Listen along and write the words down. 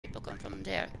from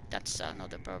there. That's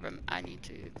another problem. I need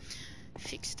to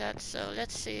fix that. So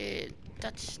let's see.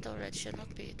 That storage should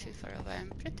not be too far away. I'm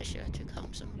pretty sure I took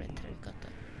home some red terracotta.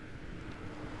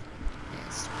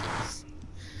 Yes, please.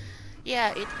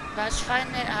 Yeah, it was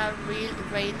finally a real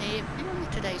rainy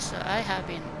morning today, so I have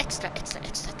been extra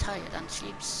tired and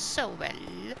sleep so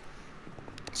well.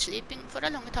 Sleeping for a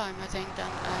longer time, I think, than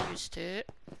I used to.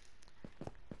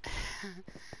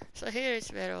 So here is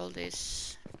where all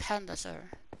these pandas are.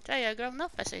 They are grown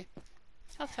up, I see.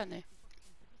 How funny.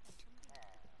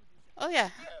 Oh yeah.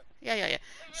 Yeah.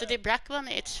 So the black one,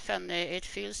 it's funny. It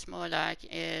feels more like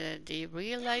the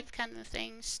real life kind of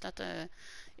things that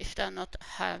if they're not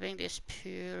having this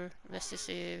pure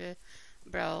recessive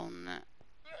brown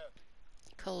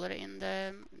color in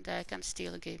them, they can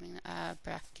still give a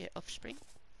black offspring,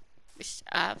 which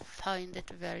I find it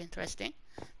very interesting,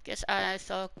 because I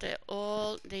thought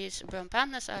all these brown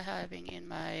pandas I'm having in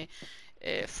my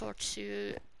fort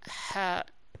zoo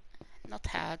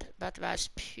but was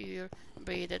pure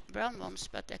breeded brown ones,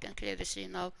 but I can clearly see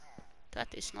now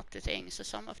that is not the thing. So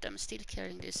some of them still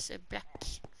carrying this black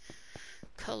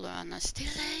color, and I'm still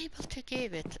able to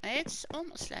give it. It's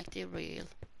almost like the real.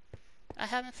 I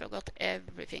haven't forgot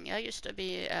everything. I used to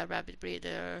be a rabbit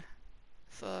breeder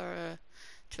for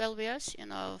 12 years, you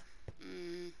know.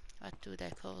 What do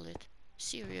they call it?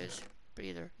 Serious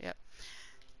breeder, yeah.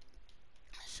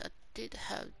 So I did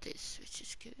have this, which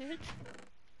is good.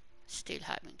 Still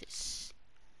having this.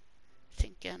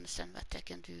 Think I understand what I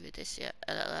can do with this. Yeah,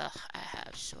 I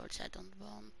have swords I don't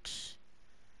want.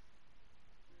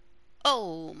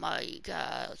 Oh my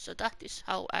god, so that is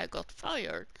how I got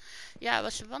fired. Yeah, I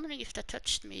was wondering if that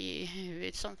touched me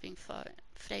with something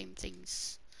flame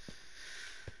things.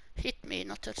 Hit me,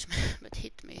 not touch me, but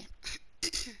hit me.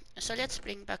 So let's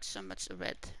bring back so much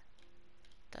red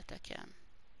that I can.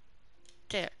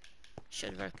 There,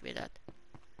 should work with that.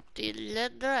 The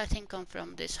leather I think come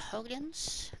from these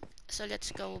hoglins. So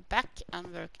let's go back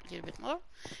and work a little bit more.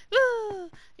 Woo!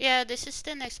 Yeah, this is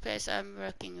the next place I'm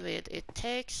working with. It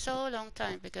takes so long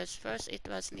time because first it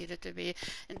was needed to be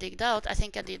digged out. I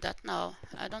think I did that now.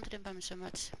 I don't remember so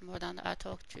much more than I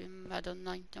talked to Madam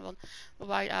 91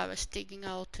 while I was digging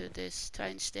out to this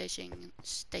train station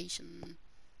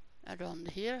around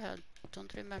here. I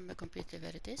don't remember completely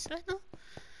where it is right now.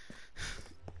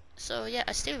 So yeah,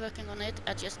 I'm still working on it.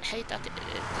 I just hate that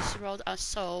this road are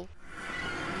so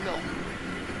long.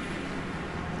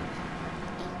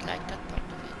 Don't like that part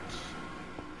of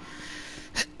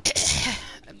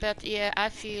it. But yeah, I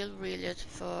feel really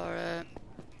for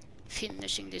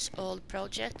finishing this old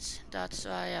project. That's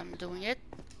why I'm doing it.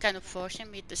 Kind of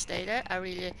forcing me to stay there. I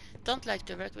really don't like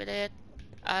to work with it.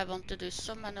 I want to do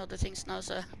so many other things now,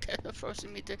 so kind of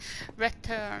forcing me to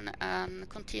return and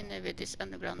continue with this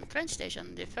underground train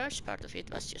station. The first part of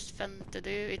it was just fun to do.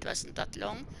 It wasn't that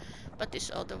long, but this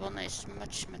other one is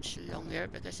much longer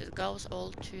because it goes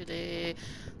all to the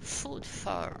food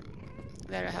farm,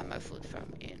 where I have my food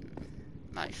farm in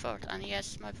my fort. And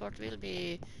yes, my fort will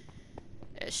be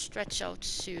stretched out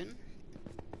soon.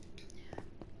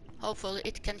 Hopefully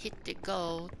it can hit the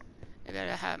goal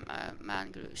where I have my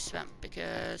mangrove swamp,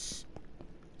 because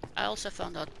I also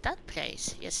found out that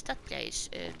place, yes, that place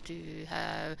do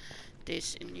have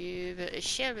this new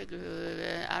cherry grove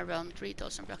around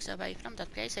 3000 blocks away from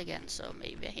that place again, so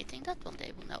maybe hitting that one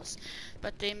day, who knows.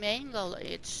 But the main goal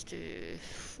is to,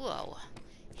 wow,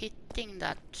 hitting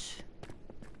that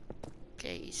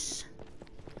place,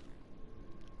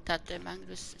 that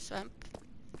mangrove swamp.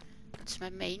 That's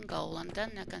my main goal, and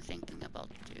then I can thinking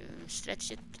about to stretch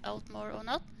it out more or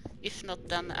not. If not,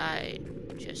 then I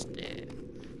just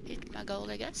hit my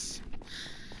goal, I guess.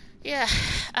 Yeah,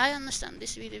 I understand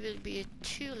this video will be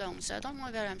too long, so I don't know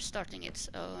where I'm starting it.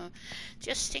 So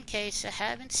just in case I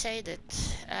haven't said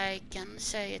it, I can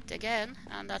say it again,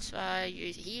 and that's why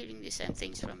you're hearing the same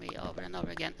things from me over and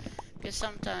over again, because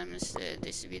sometimes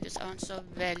these videos aren't so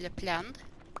well planned.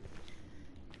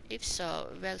 If so,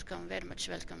 welcome, very much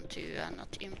welcome to a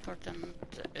not important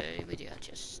video,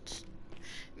 just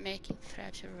making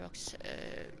FragileRocks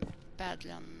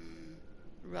Badland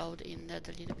road in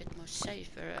Nether a little bit more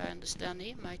safer. I understand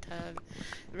he might have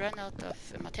run out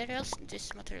of materials.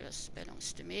 This materials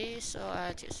belongs to me, so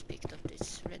I just picked up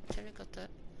this red terracotta.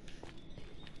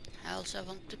 I also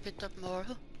want to put up more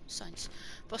signs.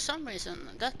 For some reason,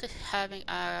 that having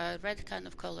a red kind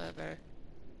of color where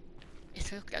it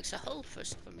looked like a hole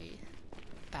first for me.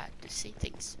 Bad to see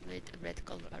things with red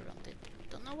color around it.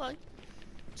 Don't know why.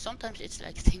 Sometimes it's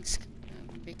like things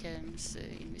becomes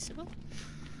invisible.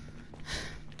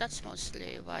 That's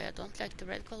mostly why I don't like the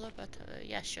red color, but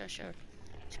yeah, sure.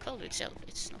 The color itself,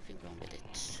 it's nothing wrong with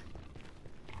it.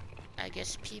 I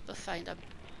guess people find a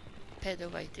better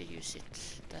way to use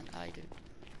it than I do.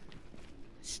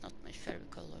 It's not my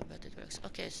favorite color, but it works.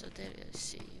 Okay, so there you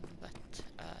see what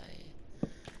I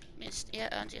missed. Yeah,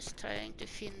 I'm just trying to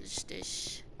finish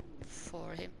this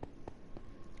for him.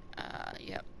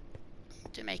 Yeah,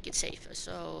 to make it safer,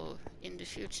 so in the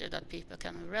future that people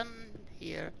can run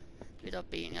here without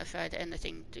being afraid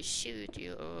anything to shoot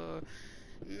you or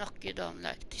knock you down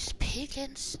like these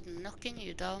pigeons knocking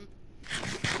you down.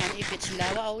 And if it's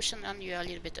lava ocean and you're a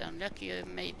little bit unlucky, you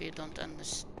maybe don't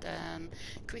understand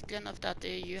quickly enough that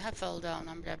you have fall down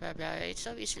and blah blah blah. It's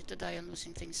so easy to die and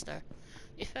losing things there.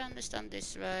 If I understand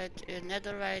this right,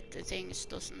 netherite things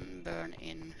doesn't burn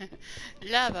in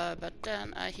lava, but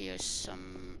then I hear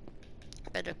some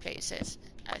better places.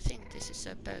 I think this is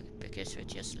a bug because we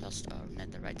just lost our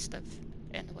netherite stuff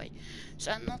anyway.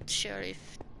 So I'm not sure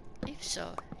if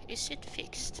so, is it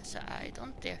fixed? So I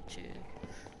don't dare to.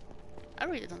 I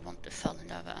really don't want to fall in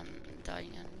lava and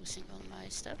dying and losing all my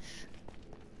stuff.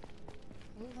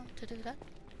 Who want to do that?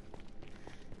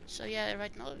 So yeah,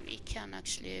 right now we can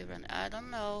actually run. I don't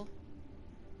know.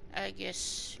 I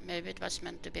guess maybe it was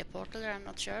meant to be a portal, I'm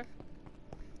not sure.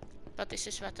 But this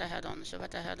is what I had on. So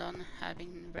what I had on,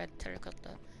 having red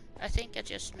terracotta. I think I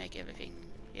just make everything.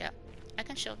 Yeah, I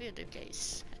can show you the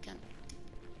place. I can.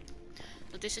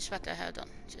 So this is what I had on.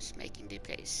 Just making the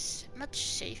place much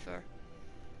safer.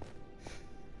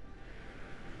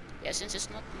 Yeah, since it's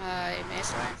not my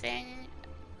mess or anything,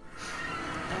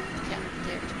 can't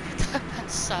dare to put up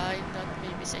and sign that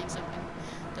maybe saying something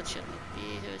that should not be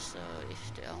here. So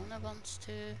if the owner wants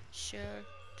to, sure,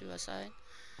 do a sign.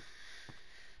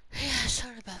 Yeah,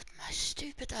 sorry about my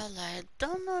stupid ally. I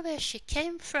don't know where she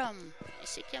came from.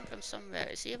 She came from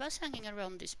somewhere. She was hanging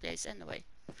around this place anyway.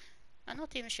 I'm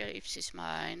not even sure if she's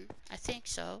mine. I think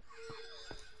so.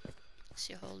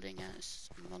 She holding us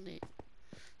money.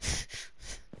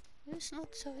 It's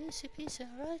not so easy peasy,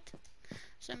 right?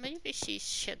 So maybe she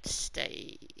should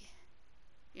stay,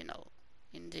 you know,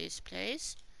 in this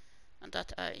place, and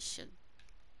that I should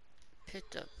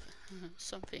put up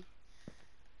something.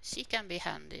 She can be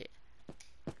handy.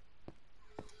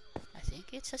 I think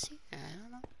it's a secret, I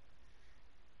don't know.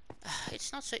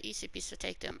 It's not so easy piece to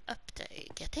take them up, they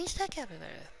getting stuck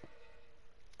everywhere.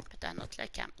 But I'm not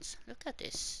like camels. Look at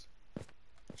this.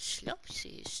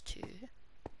 Slopsies too.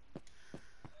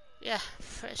 Yeah,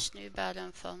 fresh new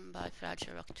Badland found by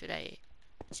FragileRocks today.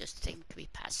 Just think we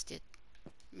passed it.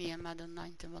 Me and Madam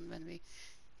 91 when we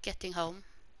getting home.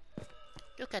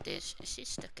 Look at this, she's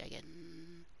stuck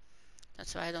again.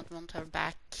 That's why I don't want her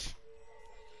back.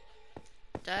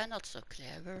 They're not so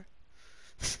clever.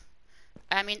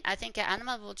 I mean, I think an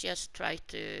animal will just try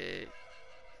to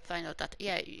find out that,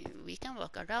 yeah, we can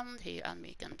walk around here and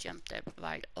we can jump there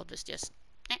while others just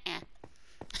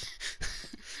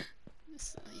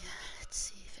So yeah, let's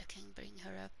see if I can bring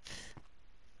her up.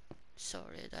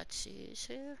 Sorry that she is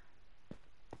here.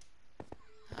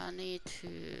 I need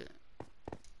to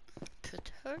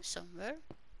put her somewhere.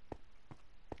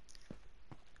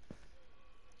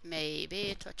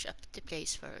 Maybe touch up the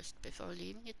place first before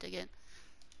leaving it again.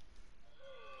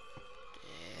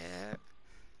 There.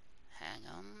 Hang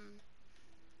on.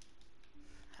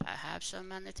 I have so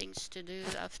many things to do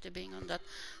after being on that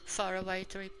faraway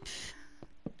trip.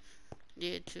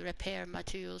 Need to repair my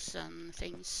tools and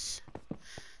things.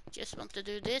 Just want to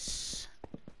do this.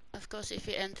 Of course, if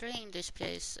you're entering this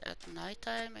place at night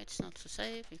time, it's not so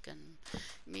safe. You can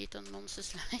meet on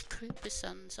monsters like creepers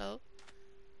and so.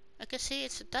 I can see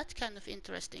it's that kind of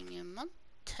interesting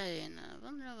mountain. I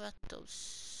wonder what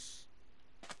those...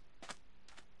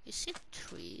 Is it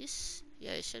trees?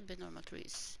 Yeah, it should be normal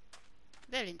trees.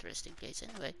 Very interesting place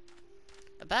anyway.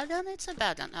 A Badland, it's a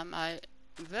Badland. My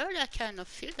world are kind of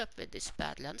filled up with these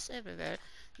Badlands everywhere.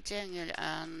 Jungle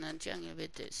and jungle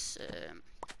with this...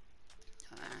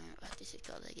 what is it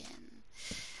called again?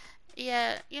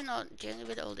 Yeah, you know, jungle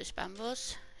with all these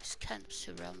bamboos. It's kind of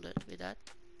surrounded with that.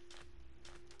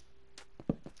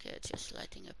 Okay, just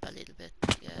lighting up a little bit.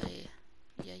 Yeah.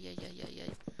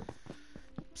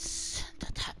 Oops,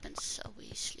 that happens so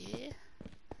easily.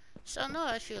 So now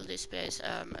I feel this place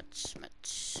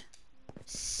much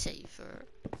safer.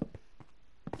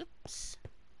 Oops.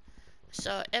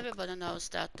 So everybody knows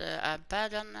that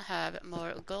Badland have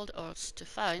more gold ores to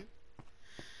find.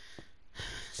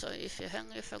 So if you're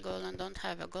hungry for gold and don't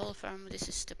have a gold farm, this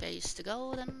is the place to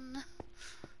go then.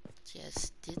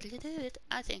 Just diddly do it.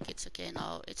 I think it's okay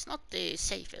now. It's not the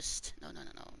safest. No,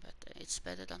 but it's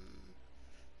better than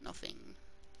nothing.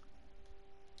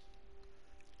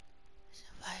 So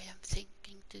why I'm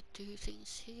thinking to do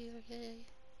things here, yay.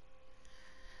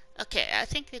 Okay, I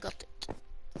think we got it.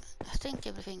 I think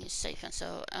everything is safe and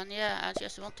so, and yeah, I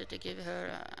just wanted to give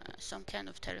her some kind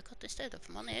of terracotta instead of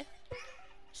money.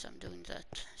 So I'm doing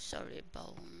that. Sorry,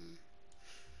 Bone.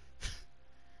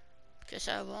 Because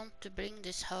I want to bring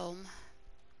this home.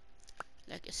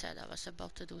 Like I said, I was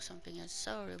about to do something else.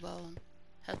 Sorry, Bone.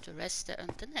 Have to rest there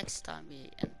until next time we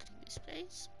enter this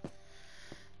place.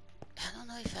 I don't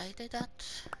know if I did that.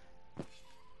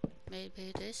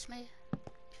 Maybe it is me.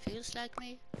 It feels like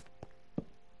me.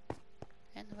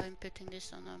 Anyway, I'm putting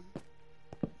this on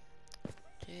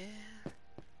there.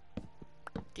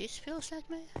 This feels like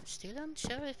me. Still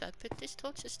unsure if I put these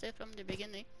torches there from the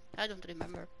beginning. I don't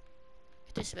remember.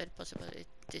 It is very possible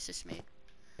this is me.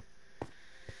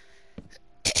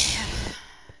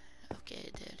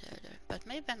 Okay, there. But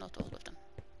maybe not all of them.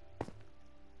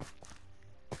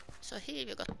 So here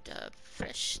we got the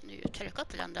fresh new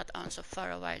terracotta land that aren't so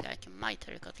far away like my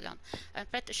terracotta land. I'm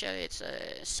pretty sure it's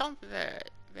somewhere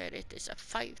where it is at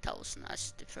 5,000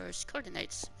 as the first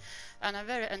coordinates. And I'm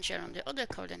very unsure on the other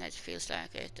coordinates, feels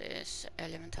like it is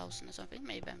 11,000 or something.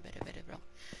 Maybe I'm very wrong.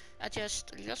 I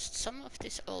just lost some of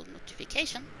this old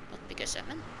notification, not because I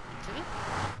meant to,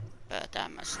 but I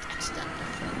must accidentally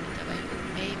throw it away.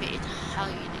 Maybe it's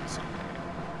hiding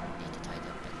somewhere. Need to tidy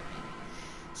up anyway.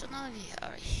 So now we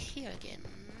are here again.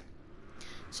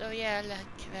 So yeah,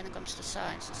 like when it comes to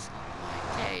signs, it's not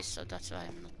my case, so that's why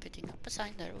I'm not putting up a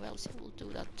sign there, or else it will do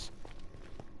that.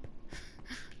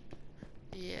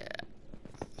 Yeah,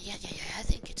 I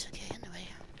think it's okay anyway.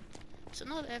 So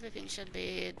now everything should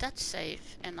be that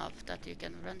safe enough that you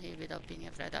can run here without being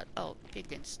afraid that, oh,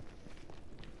 piglins.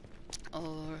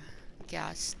 Or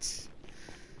ghasts.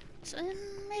 So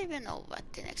maybe know what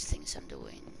the next things I'm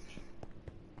doing.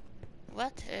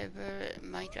 Whatever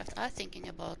Minecraft are thinking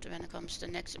about when it comes to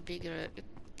next bigger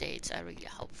updates, I really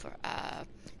hope for a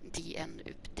DN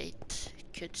update.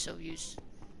 Could so use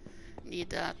need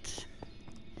that.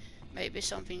 Maybe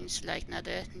some things like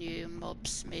Nether, new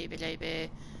mobs, maybe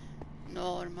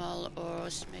normal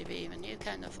ores, maybe even new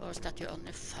kind of ores that you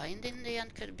only find in the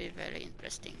end could be very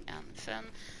interesting and fun.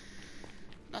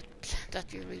 Not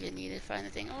that you really need it for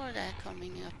anything, or they're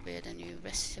coming up with a new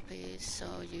recipe, so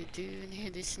you do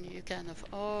need this new kind of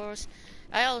ores.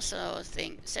 I also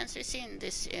think, since we've seen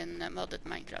this in modded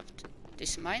Minecraft,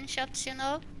 these mine shafts, you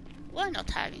know, why not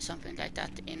having something like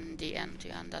that in the end to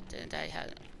end that they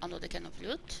have another kind of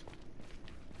loot?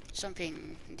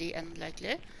 Something the end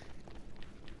likely.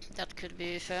 That could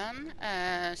be fun.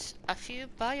 A few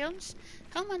biomes.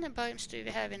 How many biomes do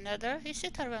we have in Nether? Is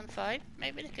it around 5?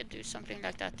 Maybe they could do something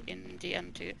like that in the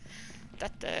end too.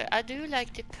 That I do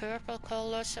like the purple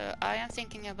color, so I am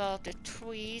thinking about the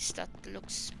trees that look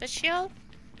special.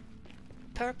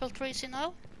 Purple trees, you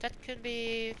know? That could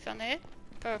be funny.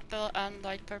 Purple and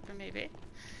light purple maybe.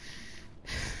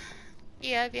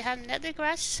 Yeah, we have nether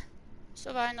grass.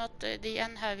 So why not the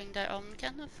end having their own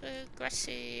kind of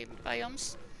grassy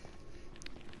biomes?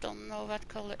 Don't know what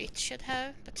color it should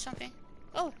have, but something.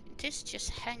 Oh, it is just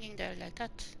hanging there like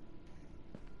that.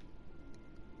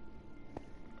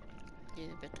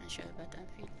 Little bit unsure, but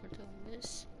I feel for doing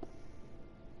this.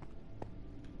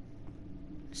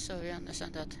 So we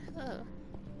understand that. Oh,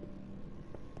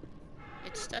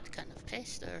 it's that kind of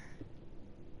place there.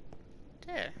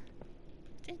 There.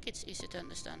 I think it's easy to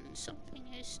understand. Something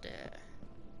is there.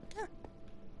 There.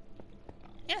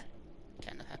 Yeah.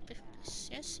 Kind of happy for this.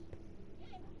 Yes.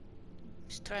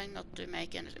 Just trying not to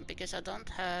make anything because I don't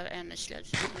have any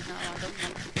sledge now. I don't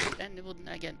want to put any wooden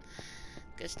again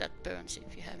because that burns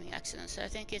if you're having accidents. So I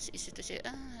think it's easy to say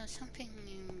something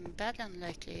in Badland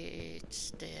likely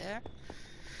it's there.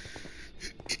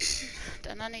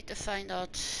 Then I need to find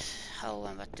out how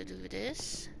and what to do with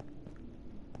this.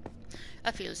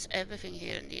 I feel everything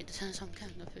here needs some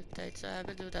kind of update, so I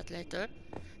will do that later.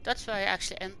 That's why I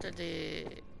actually entered the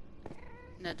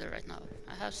Nether right now.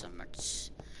 I have so much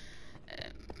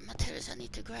materials I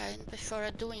need to grind before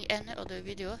doing any other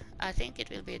video. I think it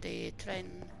will be the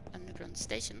train underground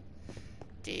station,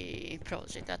 the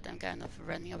project that I'm kind of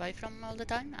running away from all the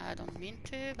time. I don't mean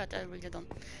to, but I really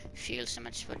don't feel so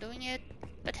much for doing it.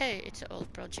 But hey, it's an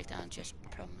old project and I just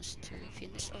promised to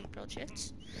finish old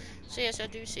projects. So yes, I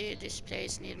do see this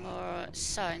place need more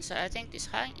signs. So I think this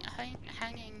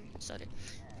hanging, sorry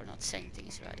for not saying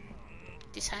things right.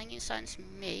 This hanging signs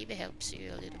maybe helps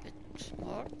you a little bit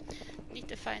more. Need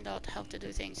to find out how to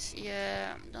do things.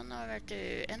 Yeah, don't know where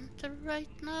to enter right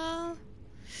now.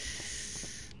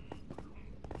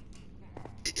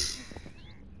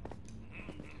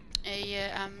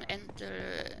 Yeah,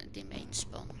 enter the main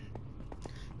spawn.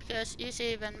 Because you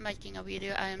see, when making a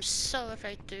video, I am so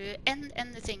afraid to end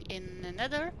anything in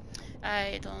Nether.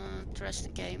 I don't trust the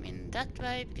game in that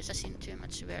way because I've seen too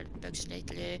much weird bugs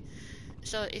lately.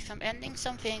 So if I'm ending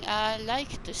something, I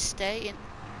like to stay in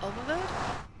overworld.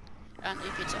 And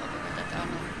if it's overworld that I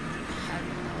don't have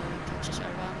no torches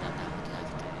around, then I would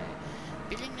like to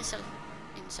building myself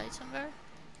inside somewhere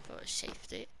for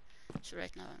safety. So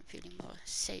right now I'm feeling more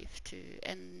safe to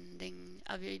ending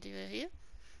a video here.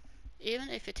 Even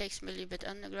if it takes me a little bit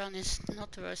underground, it's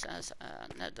not worse as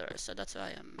a nether. So that's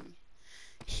why I'm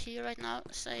here right now.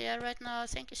 So yeah, right now,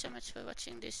 thank you so much for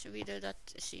watching this video that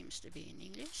seems to be in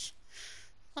English.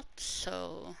 Not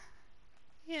so,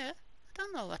 yeah, I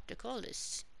don't know what to call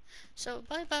this. So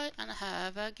bye bye and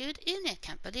have a good evening.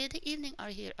 Can't believe the evening are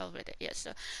here already. Yes,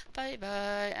 so bye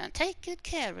bye and take good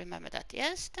care. Remember that.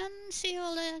 Yes, then see you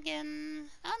all again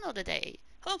another day.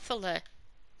 Hopefully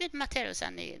with materials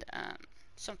I need and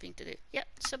something to do. Yeah,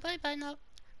 so bye bye now.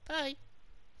 Bye.